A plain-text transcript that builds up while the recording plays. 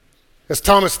As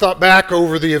Thomas thought back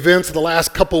over the events of the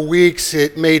last couple weeks,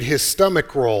 it made his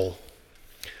stomach roll.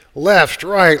 Left,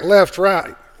 right,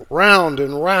 round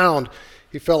and round.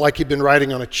 He felt like he'd been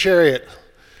riding on a chariot,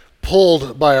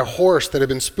 pulled by a horse that had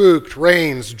been spooked.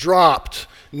 Reins dropped,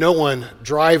 no one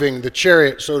driving the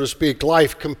chariot, so to speak.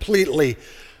 Life completely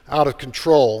out of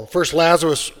control. First,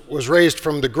 Lazarus was raised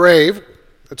from the grave.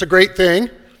 That's a great thing.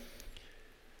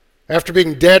 After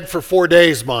being dead for 4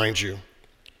 days, mind you.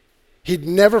 He'd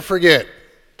never forget,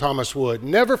 Thomas would,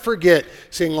 never forget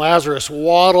seeing Lazarus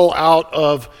waddle out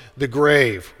of the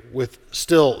grave with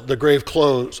still the grave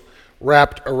clothes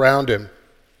wrapped around him.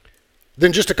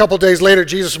 Then just a couple days later,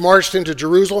 Jesus marched into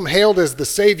Jerusalem, hailed as the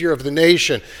Savior of the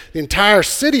nation. The entire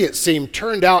city, it seemed,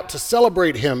 turned out to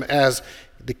celebrate him as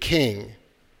the King.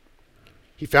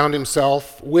 He found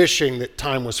himself wishing that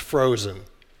time was frozen,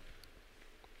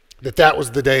 that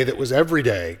was the day that was every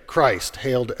day, Christ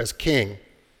hailed as King.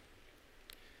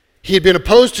 He had been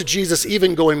opposed to Jesus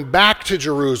even going back to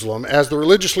Jerusalem as the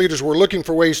religious leaders were looking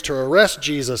for ways to arrest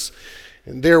Jesus,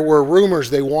 and there were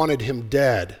rumors they wanted him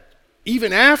dead.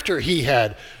 Even after he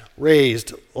had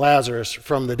raised Lazarus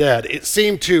from the dead, it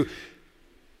seemed to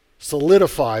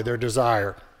solidify their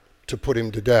desire to put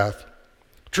him to death.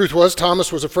 Truth was,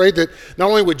 Thomas was afraid that not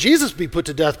only would Jesus be put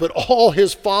to death, but all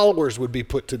his followers would be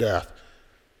put to death.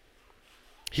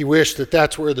 He wished that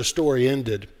that's where the story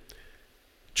ended,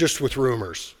 just with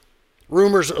rumors.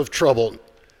 Rumors of trouble,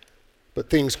 but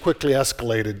things quickly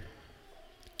escalated.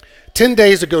 10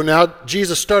 days ago now,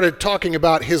 Jesus started talking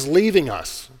about his leaving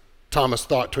us, Thomas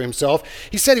thought to himself.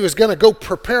 He said he was going to go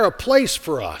prepare a place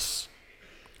for us.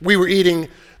 We were eating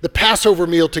the Passover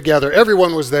meal together.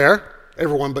 Everyone was there,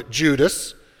 everyone but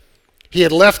Judas. He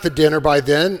had left the dinner by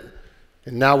then,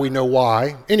 and now we know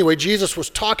why. Anyway, Jesus was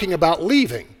talking about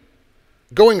leaving,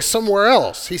 going somewhere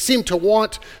else. He seemed to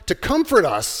want to comfort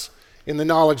us in the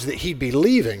knowledge that he'd be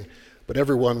leaving, but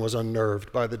everyone was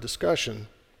unnerved by the discussion.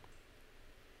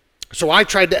 So I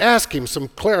tried to ask him some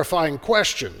clarifying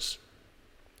questions,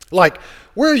 like,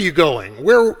 where are you going?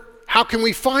 How can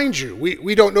we find you?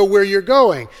 We don't know where you're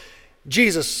going.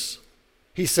 Jesus,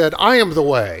 he said, I am the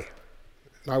way.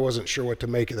 And I wasn't sure what to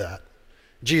make of that.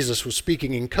 Jesus was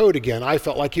speaking in code again. I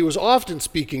felt like he was often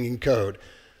speaking in code.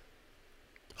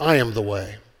 I am the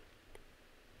way.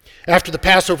 After the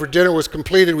Passover dinner was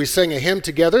completed, we sang a hymn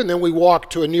together, and then we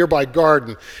walked to a nearby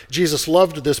garden. Jesus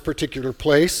loved this particular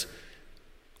place.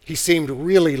 He seemed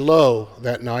really low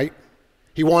that night.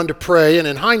 He wanted to pray, and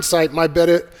in hindsight, my bet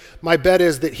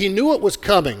is that he knew it was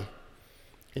coming,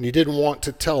 and he didn't want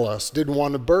to tell us, didn't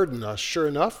want to burden us. Sure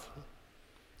enough,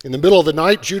 in the middle of the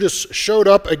night, Judas showed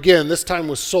up again, this time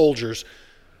with soldiers.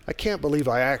 I can't believe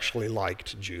I actually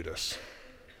liked Judas.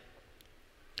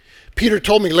 Peter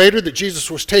told me later that Jesus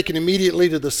was taken immediately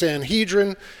to the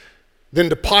Sanhedrin, then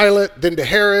to Pilate, then to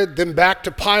Herod, then back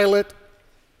to Pilate.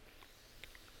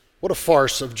 What a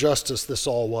farce of justice this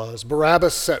all was.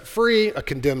 Barabbas set free, a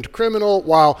condemned criminal,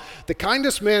 while the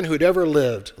kindest man who'd ever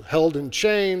lived, held in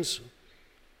chains,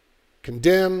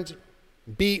 condemned,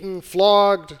 beaten,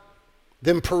 flogged,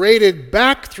 then paraded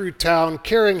back through town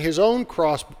carrying his own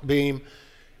crossbeam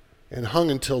and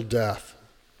hung until death.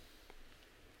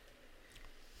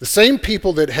 The same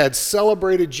people that had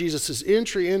celebrated Jesus'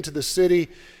 entry into the city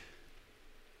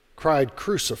cried,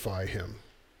 "Crucify him."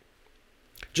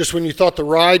 Just when you thought the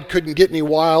ride couldn't get any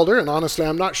wilder, and honestly,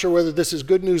 I'm not sure whether this is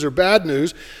good news or bad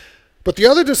news, but the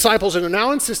other disciples are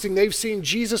now insisting they've seen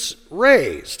Jesus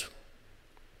raised.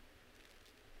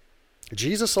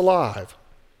 Jesus alive.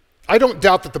 I don't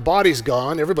doubt that the body's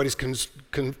gone. Everybody's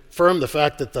confirmed the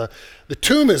fact that the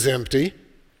tomb is empty.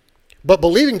 But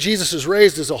believing Jesus is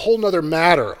raised is a whole nother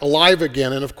matter, alive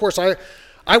again. And of course,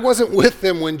 I wasn't with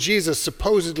them when Jesus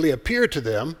supposedly appeared to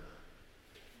them.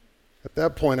 At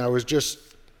that point, I was just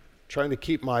trying to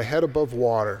keep my head above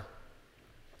water.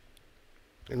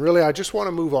 And really, I just want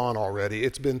to move on already.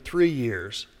 It's been 3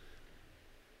 years.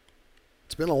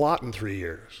 It's been a lot in 3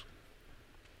 years.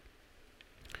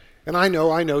 And I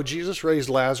know, Jesus raised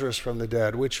Lazarus from the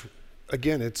dead, which,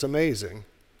 again, it's amazing.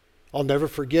 I'll never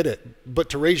forget it. But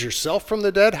to raise yourself from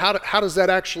the dead, how does that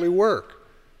actually work?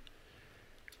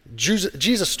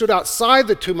 Jesus stood outside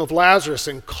the tomb of Lazarus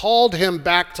and called him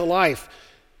back to life.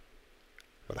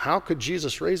 But how could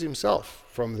Jesus raise himself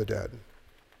from the dead?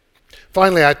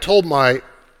 Finally, I told my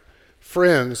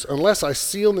friends, unless I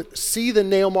see the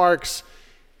nail marks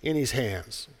in his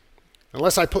hands,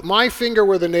 unless I put my finger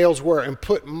where the nails were and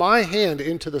put my hand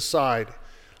into the side,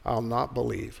 I'll not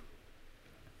believe.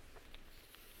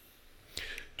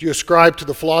 Do you ascribe to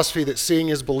the philosophy that seeing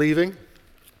is believing?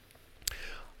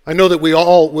 I know that we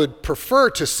all would prefer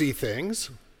to see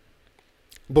things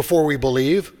before we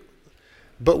believe,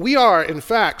 But we are, in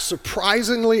fact,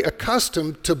 surprisingly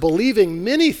accustomed to believing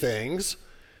many things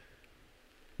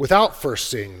without first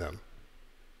seeing them.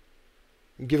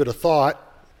 Give it a thought,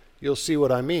 you'll see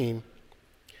what I mean.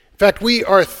 In fact, we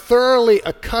are thoroughly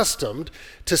accustomed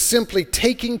to simply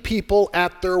taking people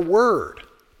at their word.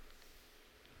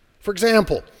 For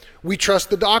example, we trust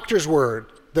the doctor's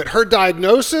word that her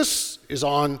diagnosis is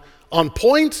on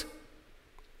point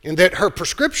and that her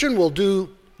prescription will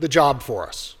do the job for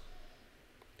us.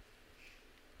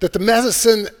 That the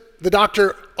medicine the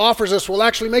doctor offers us will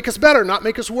actually make us better, not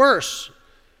make us worse.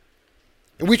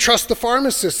 And we trust the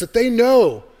pharmacists that they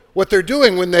know what they're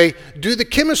doing when they do the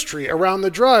chemistry around the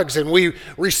drugs, and we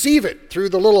receive it through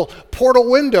the little portal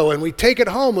window and we take it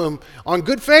home on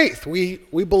good faith. We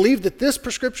believe that this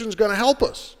prescription is going to help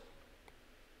us.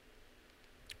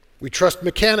 We trust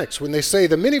mechanics when they say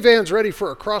the minivan's ready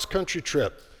for a cross-country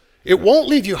trip. It won't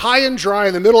leave you high and dry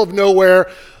in the middle of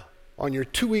nowhere on your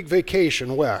 2-week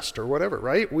vacation west or whatever,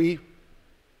 right? We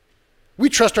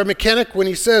trust our mechanic when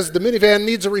he says the minivan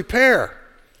needs a repair.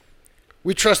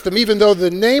 We trust them even though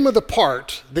the name of the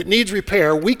part that needs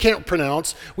repair we can't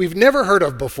pronounce, we've never heard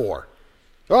of before.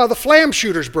 Oh, the flam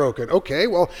shooter's broken. Okay,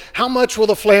 well, how much will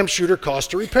the flam shooter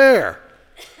cost to repair?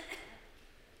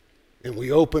 And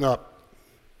we open up,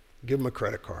 give them a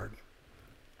credit card.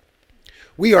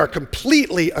 We are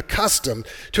completely accustomed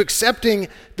to accepting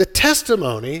the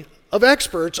testimony of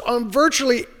experts on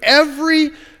virtually every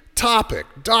topic.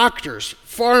 Doctors,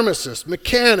 pharmacists,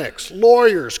 mechanics,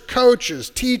 lawyers, coaches,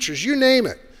 teachers, you name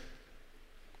it.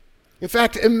 In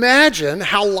fact, imagine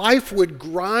how life would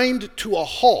grind to a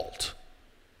halt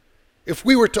if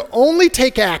we were to only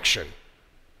take action,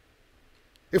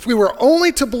 if we were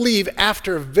only to believe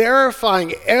after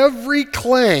verifying every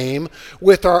claim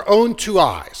with our own 2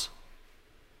 eyes.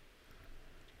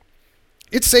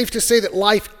 It's safe to say that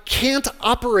life can't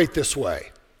operate this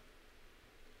way.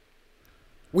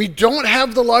 We don't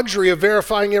have the luxury of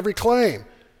verifying every claim.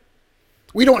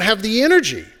 We don't have the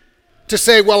energy to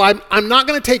say, well, I'm not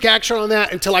going to take action on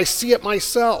that until I see it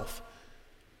myself.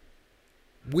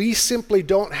 We simply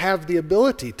don't have the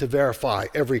ability to verify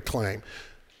every claim.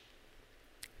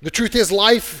 The truth is,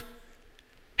 life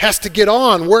has to get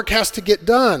on, work has to get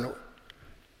done.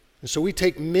 And so we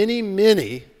take many,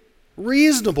 many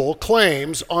reasonable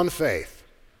claims on faith.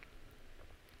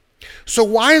 So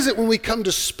why is it when we come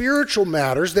to spiritual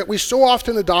matters that we so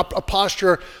often adopt a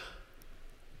posture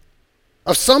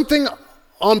of something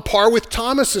on par with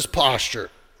Thomas's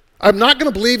posture? I'm not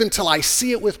going to believe until I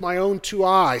see it with my own 2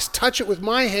 eyes, touch it with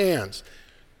my hands.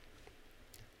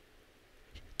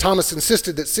 Thomas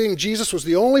insisted that seeing Jesus was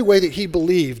the only way that he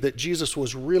believed that Jesus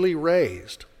was really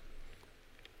raised.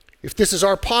 If this is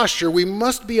our posture, we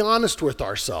must be honest with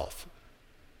ourselves.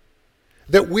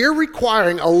 That we're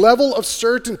requiring a level of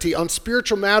certainty on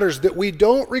spiritual matters that we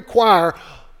don't require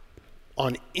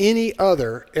on any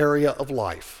other area of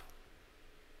life.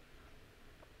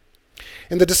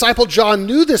 And the disciple John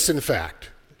knew this, in fact.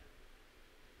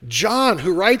 John,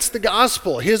 who writes the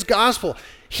gospel, his gospel,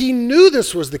 he knew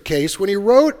this was the case when he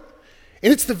wrote,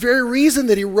 and it's the very reason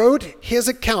that he wrote his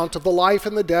account of the life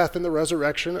and the death and the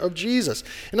resurrection of Jesus.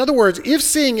 In other words, if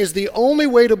seeing is the only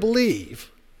way to believe,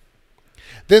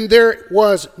 then there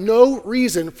was no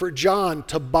reason for John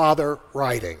to bother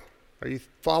writing. Are you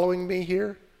following me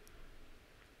here?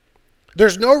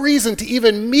 There's no reason to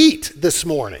even meet this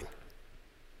morning.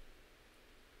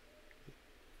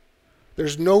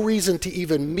 There's no reason to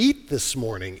even meet this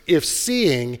morning if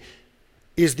seeing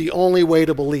is the only way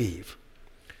to believe.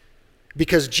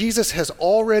 Because Jesus has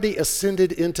already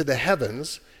ascended into the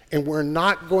heavens, and we're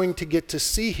not going to get to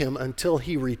see him until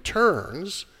he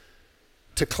returns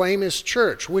to claim his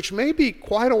church, which may be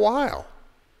quite a while.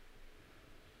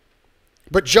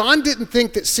 But John didn't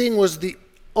think that seeing was the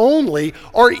only,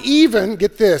 or even,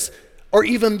 get this, or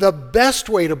even the best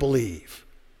way to believe.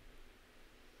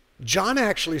 John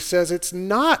actually says it's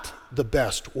not the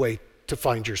best way to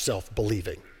find yourself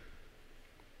believing.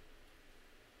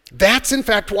 That's, in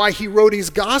fact, why he wrote his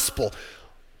gospel.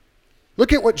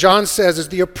 Look at what John says is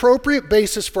the appropriate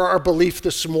basis for our belief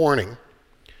this morning.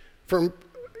 For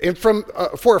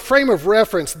a frame of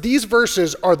reference, these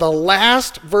verses are the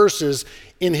last verses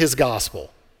in his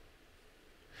gospel.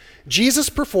 Jesus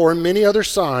performed many other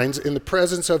signs in the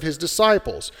presence of his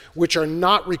disciples, which are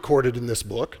not recorded in this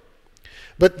book.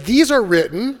 But these are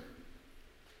written,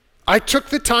 I took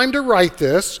the time to write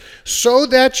this so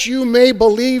that you may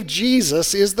believe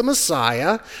Jesus is the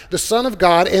Messiah, the Son of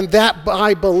God, and that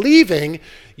by believing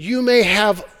you may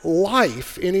have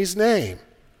life in his name.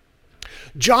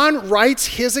 John writes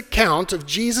his account of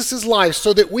Jesus' life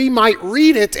so that we might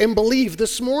read it and believe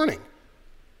this morning.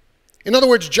 In other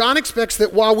words, John expects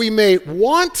that while we may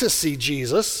want to see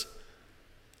Jesus,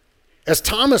 as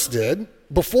Thomas did,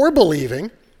 before believing,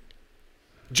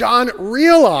 John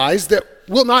realized that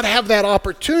we'll not have that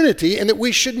opportunity and that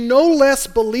we should no less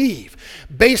believe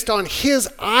based on his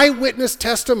eyewitness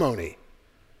testimony.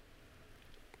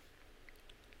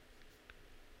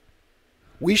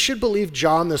 We should believe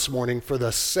John this morning for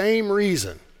the same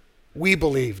reason we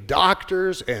believe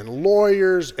doctors and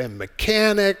lawyers and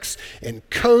mechanics and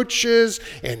coaches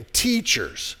and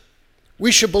teachers.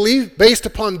 We should believe based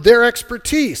upon their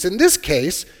expertise. In this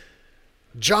case,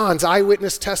 John's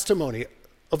eyewitness testimony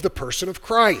of the person of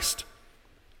Christ.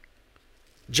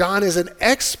 John is an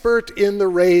expert in the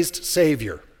raised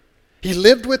Savior. He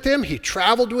lived with him. He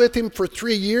traveled with him for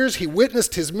 3 years. He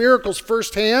witnessed his miracles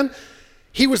firsthand.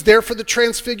 He was there for the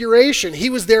transfiguration. He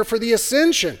was there for the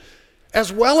ascension,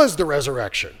 as well as the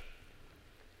resurrection.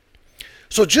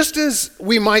 So just as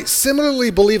we might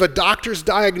similarly believe a doctor's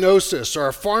diagnosis or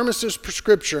a pharmacist's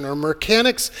prescription or a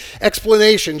mechanic's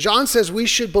explanation, John says we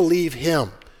should believe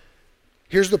him.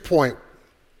 Here's the point.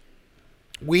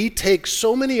 We take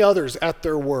so many others at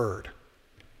their word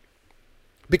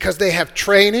because they have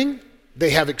training,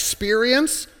 they have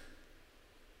experience,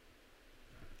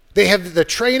 they have the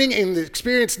training and the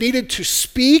experience needed to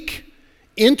speak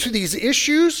into these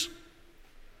issues.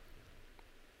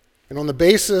 And on that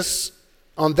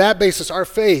basis, our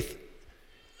faith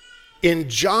in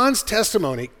John's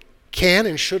testimony can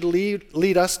and should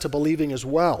lead us to believing as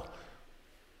well.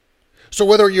 So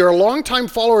whether you're a longtime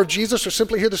follower of Jesus or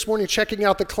simply here this morning checking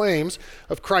out the claims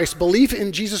of Christ, belief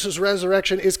in Jesus'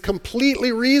 resurrection is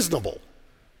completely reasonable.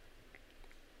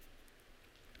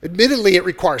 Admittedly, it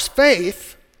requires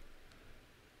faith,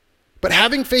 but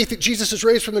having faith that Jesus is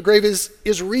raised from the grave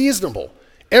is reasonable.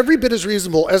 Every bit as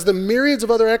reasonable as the myriads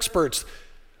of other experts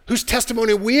whose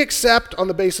testimony we accept on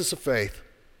the basis of faith.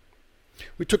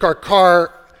 We took our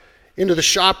car into the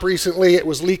shop recently. It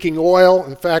was leaking oil.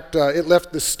 In fact, it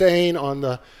left the stain on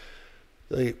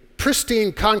the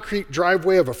pristine concrete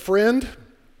driveway of a friend.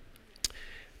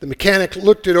 The mechanic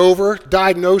looked it over,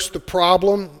 diagnosed the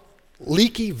problem,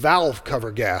 leaky valve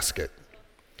cover gasket.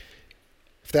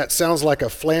 If that sounds like a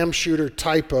flam shooter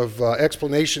type of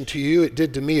explanation to you, it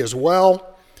did to me as well.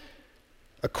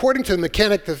 According to the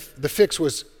mechanic, the fix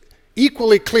was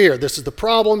equally clear. This is the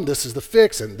problem, this is the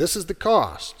fix, and this is the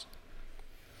cost.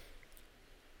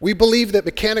 We believe that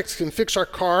mechanics can fix our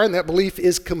car, and that belief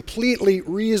is completely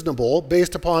reasonable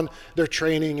based upon their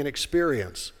training and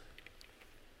experience.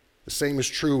 The same is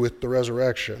true with the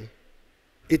resurrection.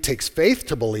 It takes faith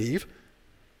to believe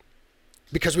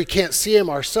because we can't see him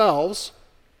ourselves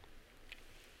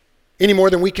any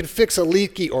more than we can fix a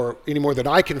leaky, or any more than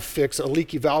I can fix a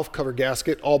leaky valve cover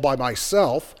gasket all by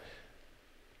myself.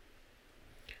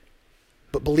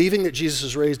 But believing that Jesus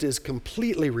is raised is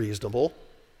completely reasonable.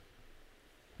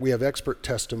 We have expert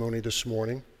testimony this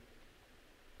morning.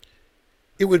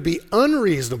 It would be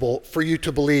unreasonable for you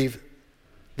to believe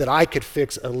that I could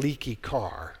fix a leaky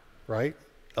car, right?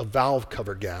 A valve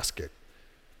cover gasket.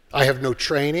 I have no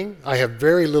training. I have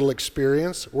very little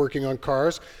experience working on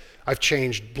cars. I've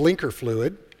changed blinker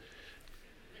fluid.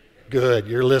 Good,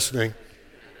 you're listening.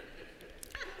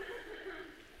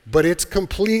 But it's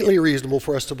completely reasonable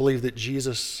for us to believe that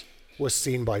Jesus was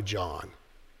seen by John.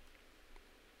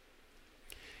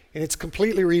 And it's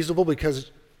completely reasonable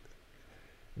because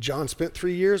John spent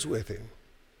 3 years with him.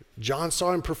 John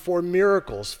saw him perform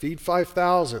miracles, feed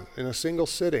 5,000 in a single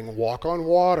sitting, walk on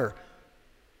water.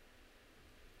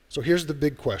 So here's the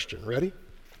big question. Ready?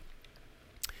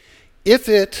 If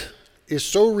it is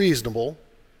so reasonable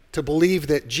to believe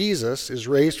that Jesus is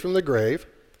raised from the grave,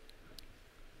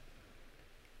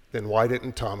 then why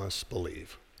didn't Thomas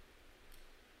believe?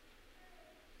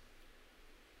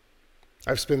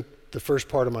 I've spent the first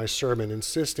part of my sermon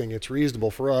insisting it's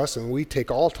reasonable for us, and we take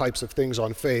all types of things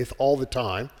on faith all the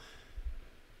time,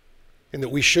 and that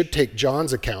we should take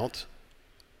John's account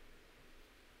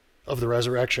of the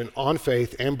resurrection on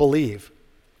faith and believe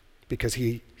because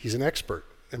he's an expert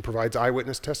and provides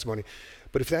eyewitness testimony.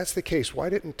 But if that's the case, why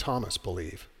didn't Thomas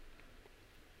believe?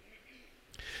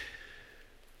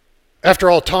 After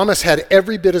all, Thomas had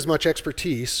every bit as much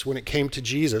expertise when it came to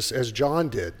Jesus as John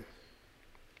did.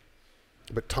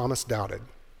 But Thomas doubted.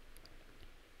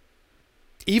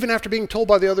 Even after being told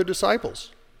by the other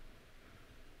disciples.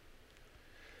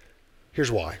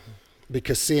 Here's why.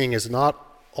 Because seeing is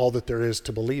not all that there is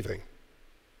to believing.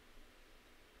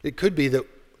 It could be that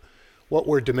what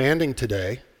we're demanding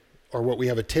today, or what we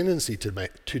have a tendency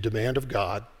to demand of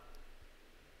God,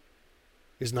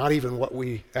 is not even what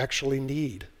we actually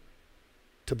need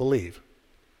to believe.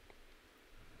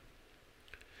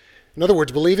 In other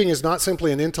words, believing is not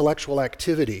simply an intellectual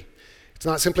activity. It's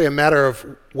not simply a matter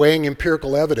of weighing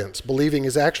empirical evidence. Believing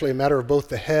is actually a matter of both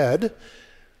the head,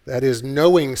 that is,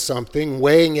 knowing something,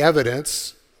 weighing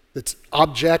evidence that's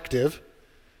objective,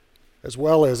 as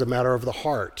well as a matter of the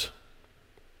heart,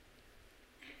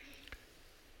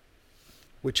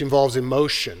 which involves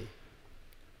emotion.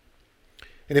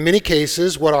 And in many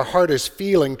cases, what our heart is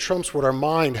feeling trumps what our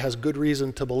mind has good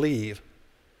reason to believe.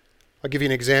 I'll give you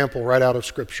an example right out of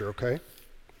Scripture, okay?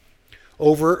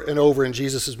 Over and over in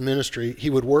Jesus' ministry, he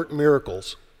would work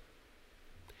miracles.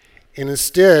 And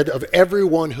instead of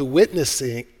everyone who witnessed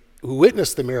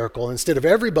the miracle, instead of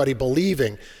everybody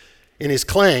believing in his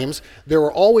claims, there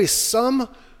were always some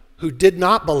who did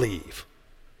not believe.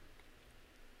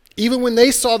 Even when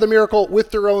they saw the miracle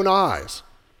with their own eyes.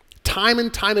 Time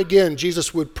and time again,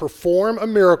 Jesus would perform a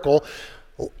miracle,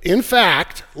 in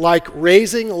fact, like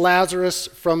raising Lazarus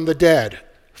from the dead.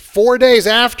 4 days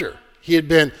after he had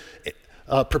been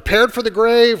prepared for the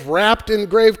grave, wrapped in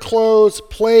grave clothes,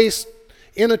 placed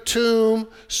in a tomb,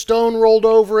 stone rolled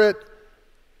over it.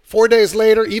 4 days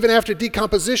later, even after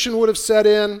decomposition would have set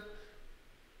in,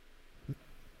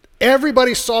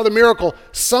 everybody saw the miracle.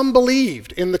 Some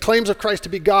believed in the claims of Christ to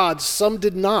be God, some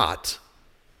did not.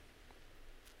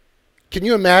 Can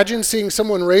you imagine seeing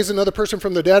someone raise another person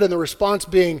from the dead and the response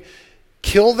being,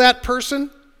 kill that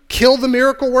person? Kill the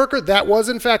miracle worker? That was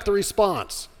in fact the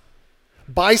response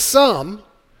by some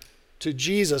to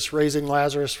Jesus raising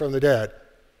Lazarus from the dead.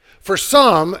 For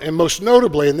some, and most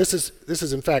notably, and this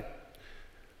is in fact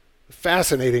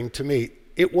fascinating to me,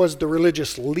 it was the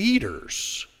religious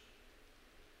leaders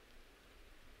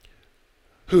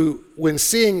who, when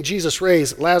seeing Jesus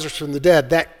raise Lazarus from the dead,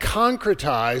 that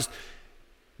concretized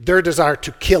their desire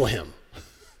to kill him.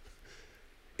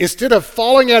 Instead of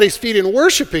falling at his feet and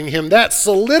worshiping him, that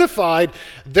solidified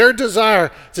their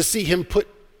desire to see him put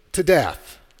to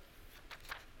death.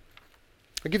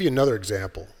 I'll give you another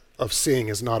example of seeing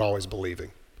is not always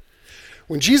believing.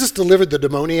 When Jesus delivered the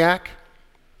demoniac,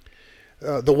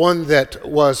 the one that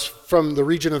was from the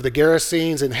region of the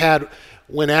Gerasenes and had,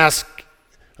 when asked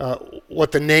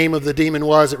what the name of the demon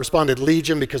was, it responded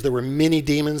Legion, because there were many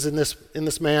demons in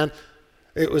this man.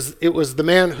 It was the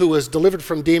man who was delivered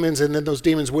from demons, and then those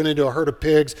demons went into a herd of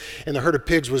pigs, and the herd of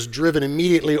pigs was driven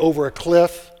immediately over a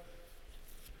cliff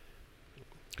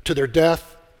to their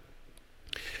death.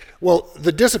 Well,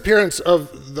 the disappearance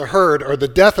of the herd, or the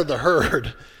death of the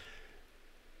herd,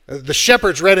 the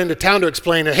shepherds ran into town to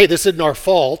explain, hey, this isn't our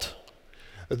fault.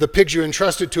 The pigs you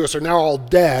entrusted to us are now all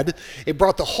dead. It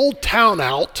brought the whole town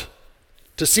out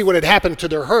to see what had happened to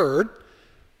their herd.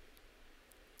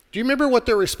 Do you remember what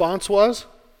their response was?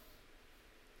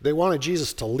 They wanted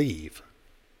Jesus to leave.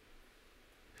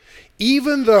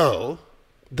 Even though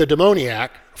the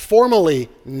demoniac, formerly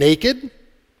naked,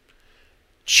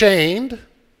 chained,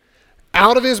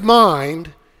 out of his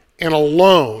mind, and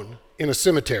alone in a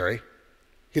cemetery,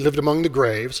 he lived among the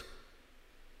graves.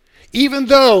 Even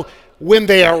though when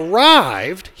they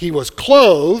arrived, he was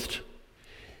clothed,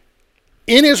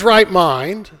 in his right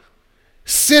mind,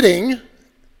 sitting,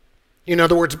 in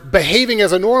other words, behaving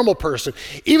as a normal person.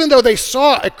 Even though they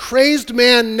saw a crazed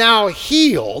man now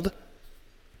healed,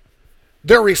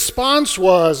 their response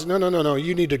was, no,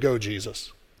 you need to go,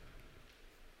 Jesus.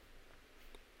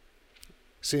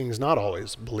 Seeing is not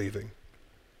always believing.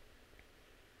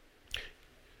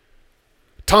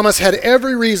 Thomas had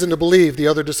every reason to believe the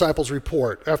other disciples'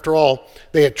 report. After all,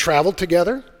 they had traveled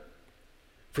together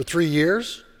for 3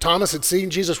 years. Thomas had seen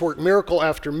Jesus work miracle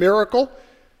after miracle.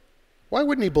 Why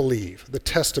wouldn't he believe the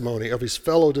testimony of his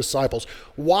fellow disciples?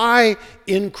 Why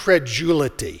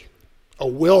incredulity, a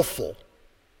willful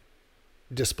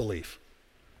disbelief?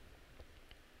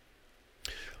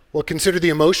 Well, consider the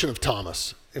emotion of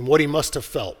Thomas and what he must have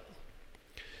felt.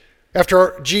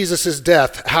 After Jesus'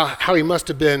 death, how he must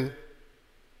have been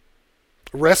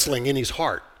wrestling in his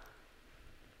heart.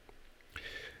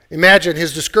 Imagine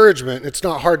his discouragement. It's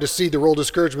not hard to see the role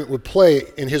discouragement would play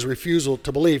in his refusal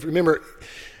to believe. Remember,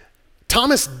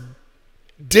 Thomas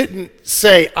didn't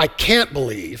say, I can't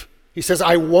believe. He says,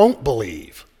 I won't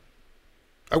believe.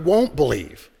 I won't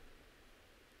believe.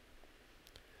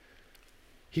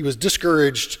 He was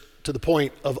discouraged to the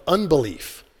point of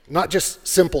unbelief, not just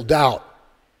simple doubt.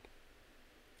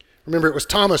 Remember, it was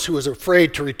Thomas who was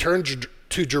afraid to return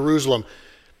to Jerusalem,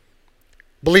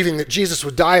 believing that Jesus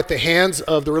would die at the hands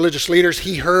of the religious leaders.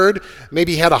 He heard,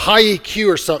 maybe he had a high EQ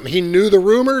or something. He knew the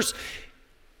rumors.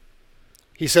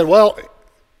 He said, well,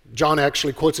 John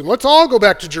actually quotes him, let's all go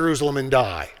back to Jerusalem and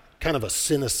die. Kind of a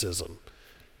cynicism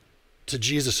to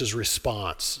Jesus'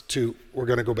 response to, we're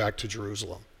going to go back to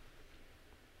Jerusalem.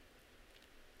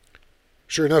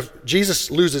 Sure enough, Jesus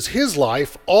loses his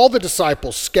life. All the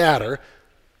disciples scatter.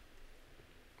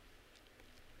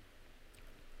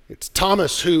 It's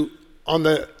Thomas who, on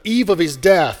the eve of his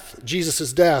death,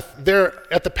 Jesus' death, there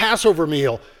at the Passover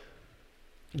meal,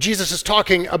 Jesus is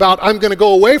talking about, I'm going to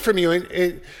go away from you.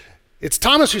 And it's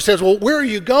Thomas who says, well, where are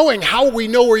you going? How will we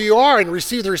know where you are? And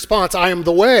receive the response, I am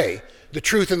the way, the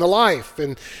truth, and the life.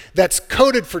 And that's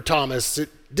coded for Thomas. It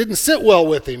didn't sit well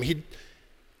with him.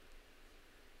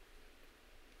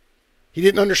 He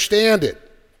didn't understand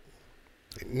it.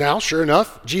 Now, sure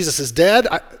enough, Jesus is dead.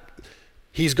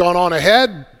 He's gone on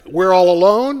ahead. We're all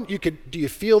alone. Do you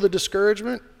feel the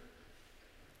discouragement?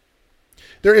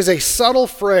 There is a subtle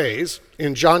phrase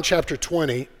in John chapter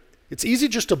 20. It's easy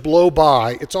just to blow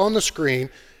by. It's on the screen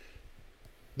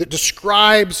that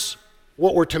describes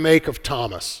what we're to make of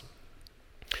Thomas.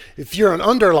 If you're an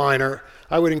underliner,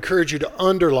 I would encourage you to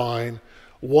underline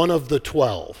one of the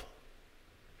 12.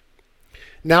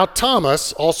 Now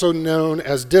Thomas, also known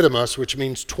as Didymus, which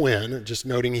means twin, just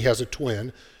noting he has a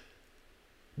twin.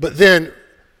 But then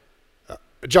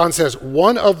John says,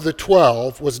 one of the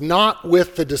 12 was not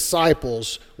with the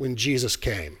disciples when Jesus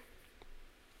came.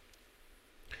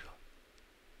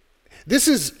 This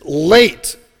is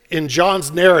late in John's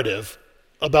narrative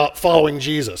about following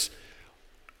Jesus.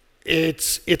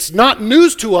 It's not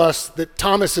news to us that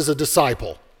Thomas is a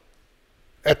disciple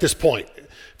at this point.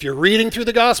 If you're reading through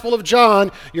the Gospel of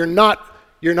John, you're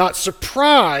not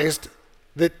surprised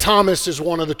that Thomas is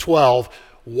one of the 12.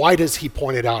 Why does he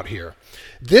point it out here?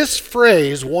 This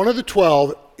phrase, one of the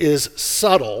 12, is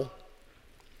subtle.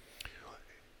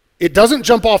 It doesn't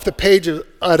jump off the page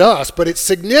at us, but it's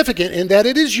significant in that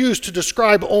it is used to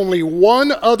describe only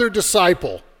one other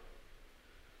disciple.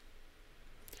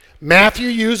 Matthew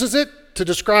uses it to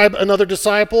describe another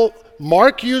disciple.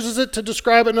 Mark uses it to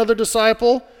describe another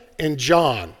disciple. And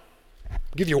John. I'll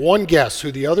give you one guess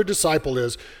who the other disciple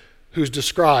is who's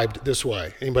described this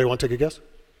way. Anybody want to take a guess?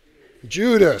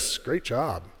 Judas. Great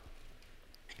job.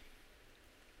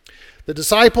 The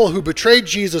disciple who betrayed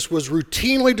Jesus was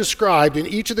routinely described in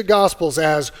each of the Gospels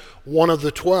as one of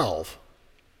the 12.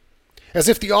 As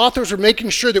if the authors were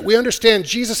making sure that we understand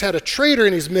Jesus had a traitor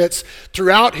in his midst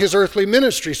throughout his earthly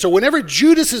ministry. So whenever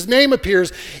Judas's name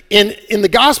appears in the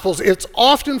Gospels, it's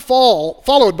often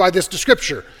followed by this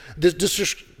description,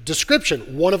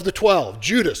 one of the 12.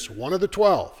 Judas, one of the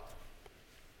 12.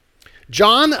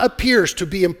 John appears to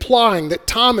be implying that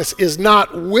Thomas is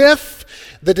not with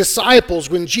the disciples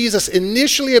when Jesus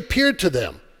initially appeared to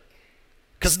them,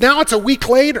 because now it's a week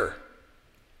later.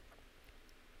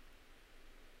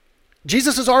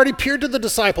 Jesus has already appeared to the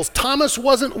disciples. Thomas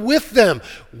wasn't with them,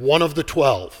 one of the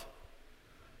 12.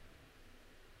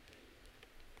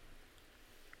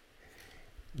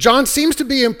 John seems to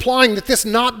be implying that this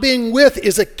not being with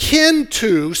is akin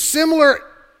to, similar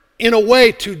in a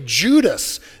way to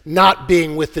Judas not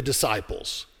being with the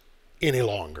disciples any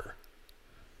longer.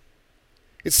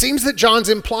 It seems that John's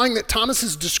implying that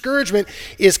Thomas's discouragement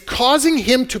is causing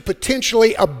him to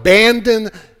potentially abandon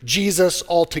Jesus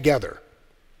altogether.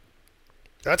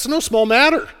 That's no small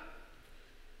matter.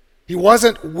 He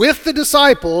wasn't with the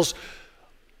disciples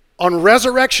on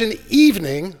resurrection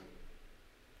evening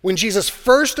when Jesus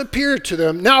first appeared to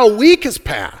them. Now a week has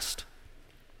passed.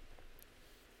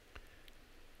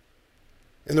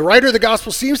 And the writer of the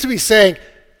gospel seems to be saying,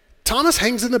 Thomas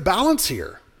hangs in the balance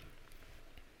here.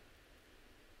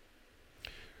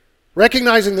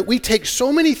 Recognizing that we take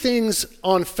so many things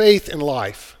on faith in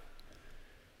life.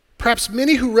 Perhaps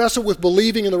many who wrestle with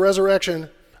believing in the resurrection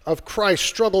of Christ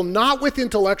struggle not with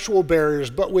intellectual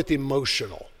barriers, but with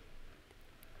emotional.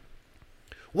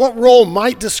 What role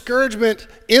might discouragement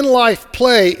in life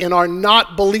play in our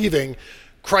not believing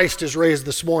Christ is raised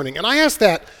this morning? And I ask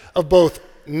that of both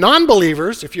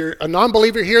non-believers. If you're a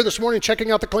non-believer here this morning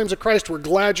checking out the claims of Christ, we're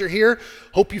glad you're here.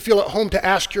 Hope you feel at home to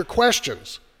ask your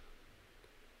questions.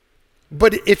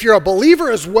 But if you're a believer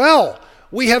as well,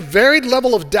 we have varied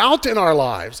level of doubt in our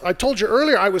lives. I told you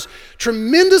earlier, I was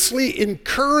tremendously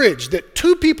encouraged that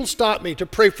 2 people stopped me to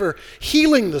pray for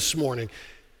healing this morning.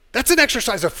 That's an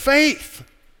exercise of faith.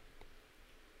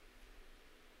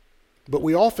 But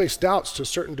we all face doubts to a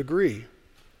certain degree.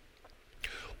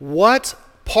 What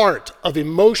part of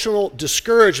emotional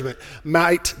discouragement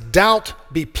might doubt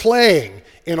be playing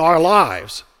in our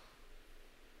lives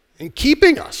and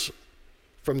keeping us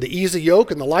from the easy yoke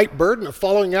and the light burden of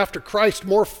following after Christ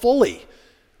more fully,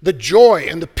 the joy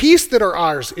and the peace that are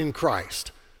ours in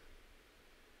Christ?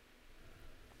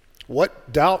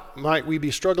 What doubt might we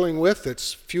be struggling with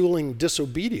that's fueling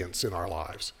disobedience in our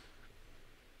lives?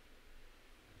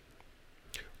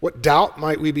 What doubt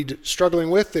might we be struggling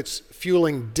with that's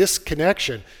fueling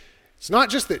disconnection? It's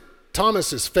not just that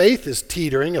Thomas's faith is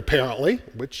teetering, apparently,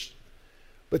 but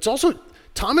it's also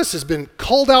Thomas has been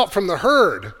culled out from the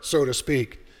herd, so to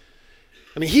speak.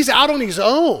 I mean, he's out on his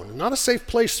own, not a safe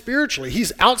place spiritually.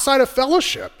 He's outside of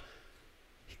fellowship.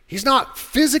 He's not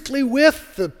physically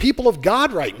with the people of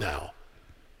God right now.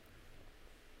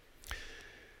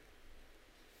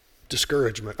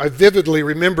 Discouragement. I vividly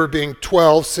remember being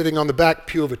 12, sitting on the back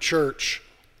pew of a church,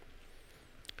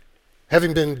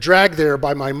 having been dragged there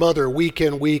by my mother week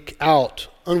in, week out,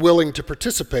 unwilling to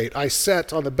participate. I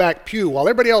sat on the back pew while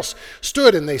everybody else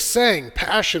stood and they sang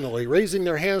passionately, raising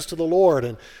their hands to the Lord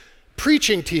and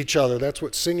preaching to each other. That's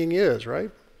what singing is,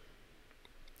 right?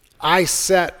 I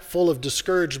sat full of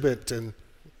discouragement and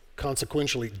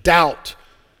consequentially doubt.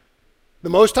 The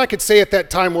most I could say at that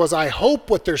time was, I hope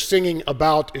what they're singing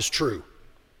about is true.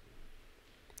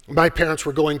 My parents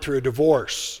were going through a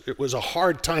divorce. It was a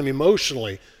hard time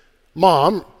emotionally.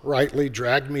 Mom rightly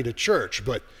dragged me to church,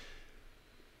 but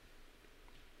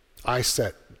I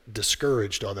sat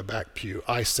discouraged on the back pew.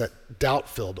 I sat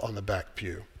doubt-filled on the back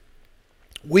pew.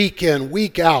 Week in,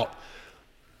 week out,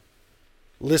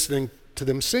 listening to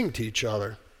them sing to each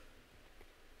other.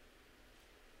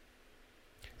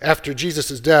 After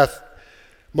Jesus' death,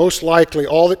 most likely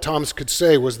all that Thomas could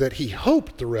say was that he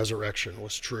hoped the resurrection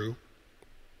was true.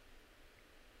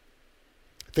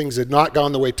 Things had not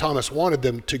gone the way Thomas wanted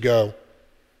them to go.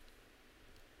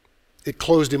 It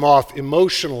closed him off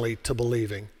emotionally to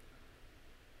believing.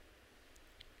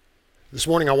 This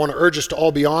morning I want to urge us to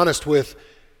all be honest with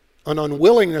an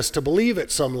unwillingness to believe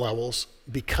at some levels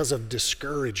because of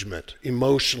discouragement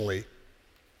emotionally.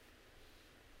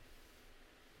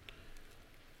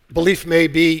 Belief may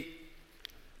be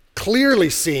clearly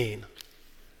seen,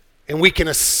 and we can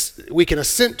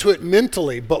assent to it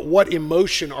mentally, but what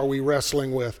emotion are we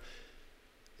wrestling with?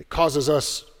 It causes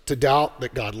us to doubt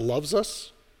that God loves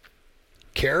us,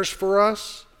 cares for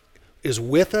us, is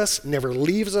with us, never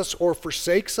leaves us or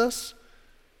forsakes us,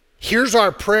 hears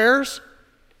our prayers,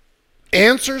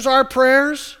 answers our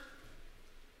prayers.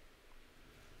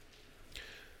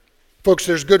 Folks,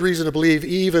 there's good reason to believe,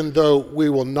 even though we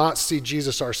will not see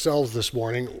Jesus ourselves this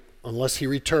morning, unless he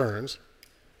returns,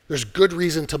 there's good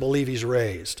reason to believe he's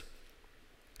raised.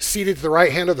 Seated at the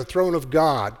right hand of the throne of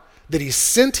God, that he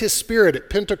sent his Spirit at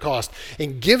Pentecost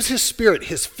and gives his Spirit,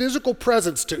 his physical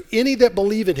presence to any that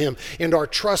believe in him and are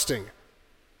trusting.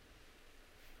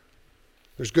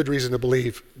 There's good reason to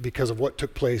believe because of what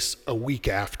took place a week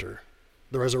after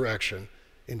the resurrection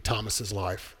in Thomas's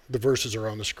life. The verses are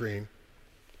on the screen.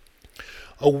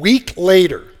 A week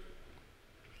later,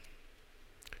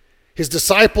 his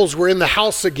disciples were in the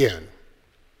house again,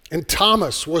 and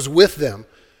Thomas was with them.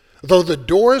 Though the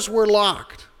doors were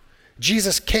locked,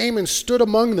 Jesus came and stood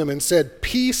among them and said,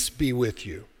 "Peace be with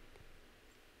you."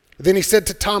 Then he said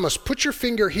to Thomas, "Put your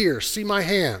finger here, see my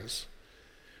hands.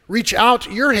 Reach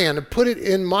out your hand and put it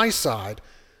in my side.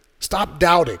 Stop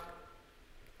doubting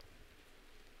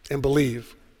and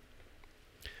believe."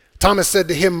 Thomas said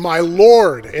to him, "My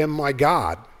Lord and my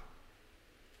God."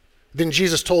 Then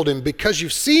Jesus told him, "Because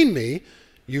you've seen me,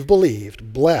 you've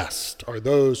believed. Blessed are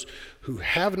those who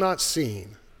have not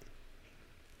seen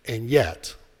and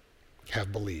yet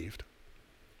have believed."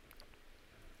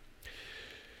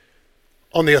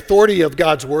 On the authority of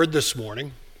God's word this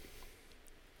morning,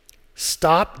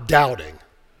 stop doubting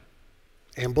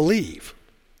and believe.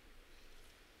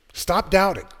 Stop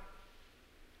doubting.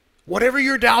 Whatever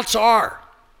your doubts are,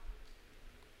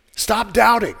 stop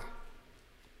doubting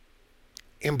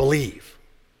and believe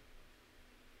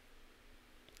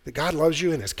that God loves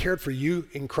you and has cared for you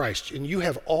in Christ, and you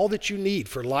have all that you need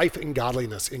for life and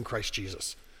godliness in Christ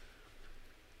Jesus.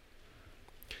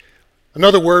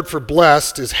 Another word for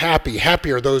blessed is happy.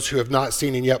 Happy are those who have not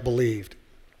seen and yet believed.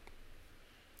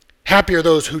 Happy are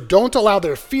those who don't allow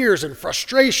their fears and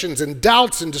frustrations and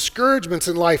doubts and discouragements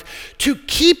in life to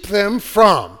keep them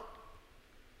from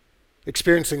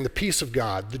experiencing the peace of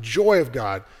God, the joy of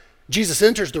God. Jesus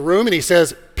enters the room and he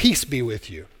says, "Peace be with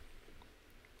you."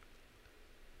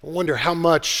 I wonder how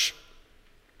much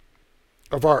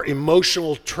of our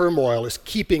emotional turmoil is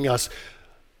keeping us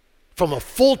from a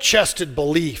full-chested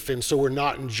belief, and so we're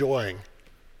not enjoying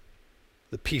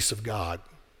the peace of God.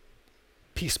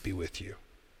 Peace be with you.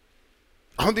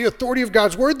 On the authority of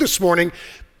God's word this morning,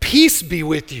 peace be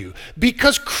with you,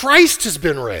 because Christ has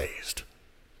been raised.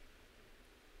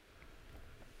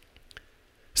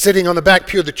 Sitting on the back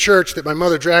pew of the church that my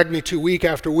mother dragged me to week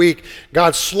after week,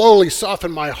 God slowly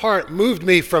softened my heart, moved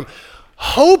me from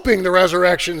hoping the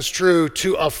resurrection's true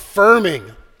to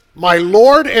affirming my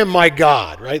Lord and my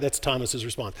God, right? That's Thomas's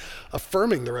response.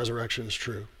 Affirming the resurrection is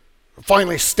true.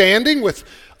 finally standing with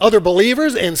other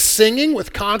believers and singing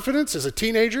with confidence as a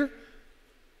teenager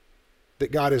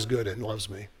that God is good and loves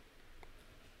me.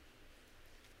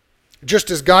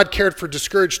 Just as God cared for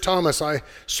discouraged Thomas, I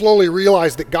slowly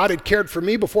realized that God had cared for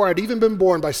me before I'd even been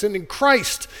born by sending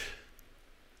Christ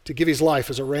to give his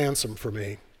life as a ransom for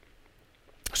me.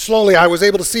 Slowly, I was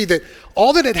able to see that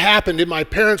all that had happened in my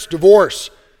parents'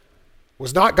 divorce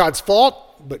was not God's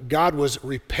fault, but God was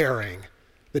repairing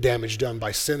the damage done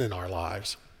by sin in our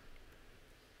lives.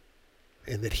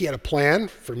 And that he had a plan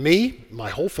for me,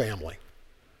 my whole family.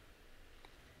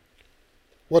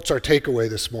 What's our takeaway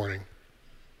this morning?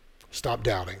 Stop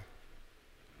doubting.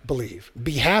 Believe.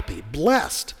 Be happy.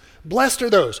 Blessed. Blessed are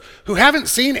those who haven't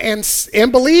seen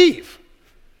and believe.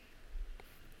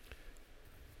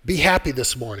 Be happy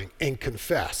this morning and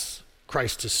confess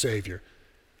Christ as Savior.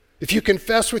 If you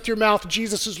confess with your mouth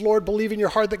Jesus is Lord, believe in your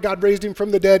heart that God raised him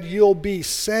from the dead, you'll be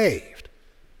saved.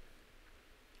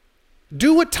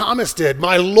 Do what Thomas did,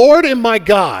 my Lord and my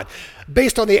God,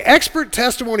 based on the expert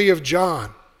testimony of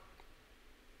John,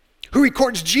 who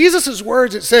records Jesus'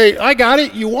 words that say, I got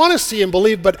it, you want to see and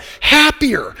believe, but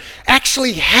happier,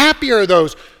 actually happier are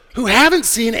those who haven't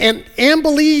seen and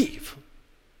believe.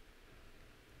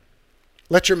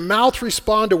 Let your mouth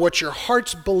respond to what your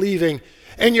heart's believing,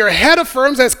 and your head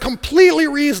affirms that's completely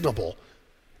reasonable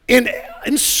in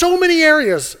so many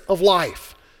areas of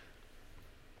life.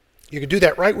 You can do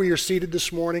that right where you're seated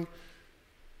this morning,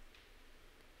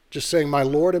 just saying, my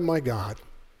Lord and my God.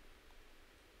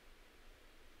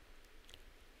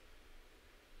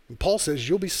 And Paul says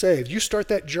you'll be saved. You start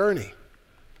that journey.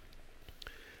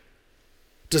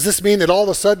 Does this mean that all of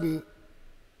a sudden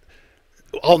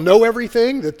I'll know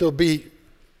everything? That there'll be...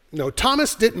 No,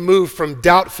 Thomas didn't move from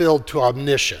doubt-filled to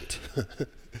omniscient.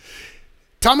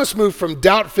 Thomas moved from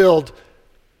doubt-filled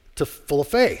to full of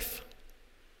faith.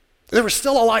 There was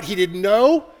still a lot he didn't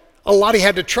know, a lot he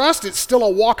had to trust. It's still a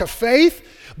walk of faith,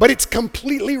 but it's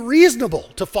completely reasonable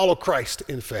to follow Christ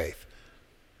in faith.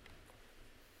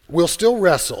 We'll still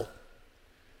wrestle,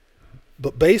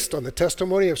 but based on the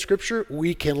testimony of Scripture,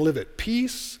 we can live at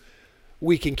peace.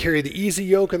 We can carry the easy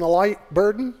yoke and the light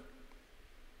burden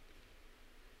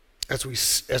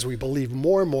as we believe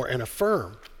more and more and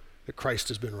affirm that Christ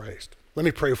has been raised. Let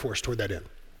me pray for us toward that end.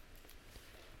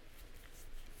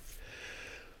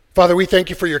 Father, we thank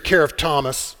you for your care of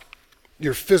Thomas,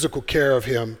 your physical care of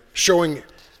him, showing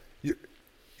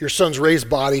your son's raised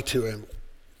body to him.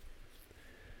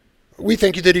 We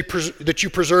thank you that you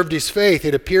preserved his faith.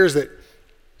 It appears that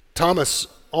Thomas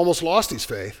almost lost his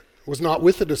faith, was not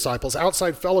with the disciples,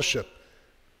 outside fellowship.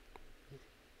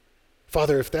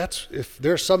 Father, if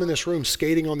there's some in this room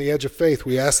skating on the edge of faith,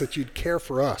 we ask that you'd care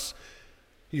for us.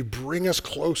 You bring us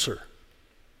closer.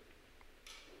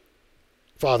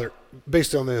 Father,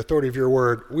 based on the authority of your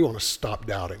word, we want to stop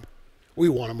doubting. We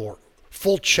want a more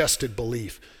full-chested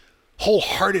belief,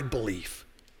 wholehearted belief.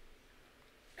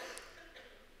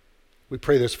 We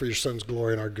pray this for your son's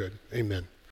glory and our good. Amen.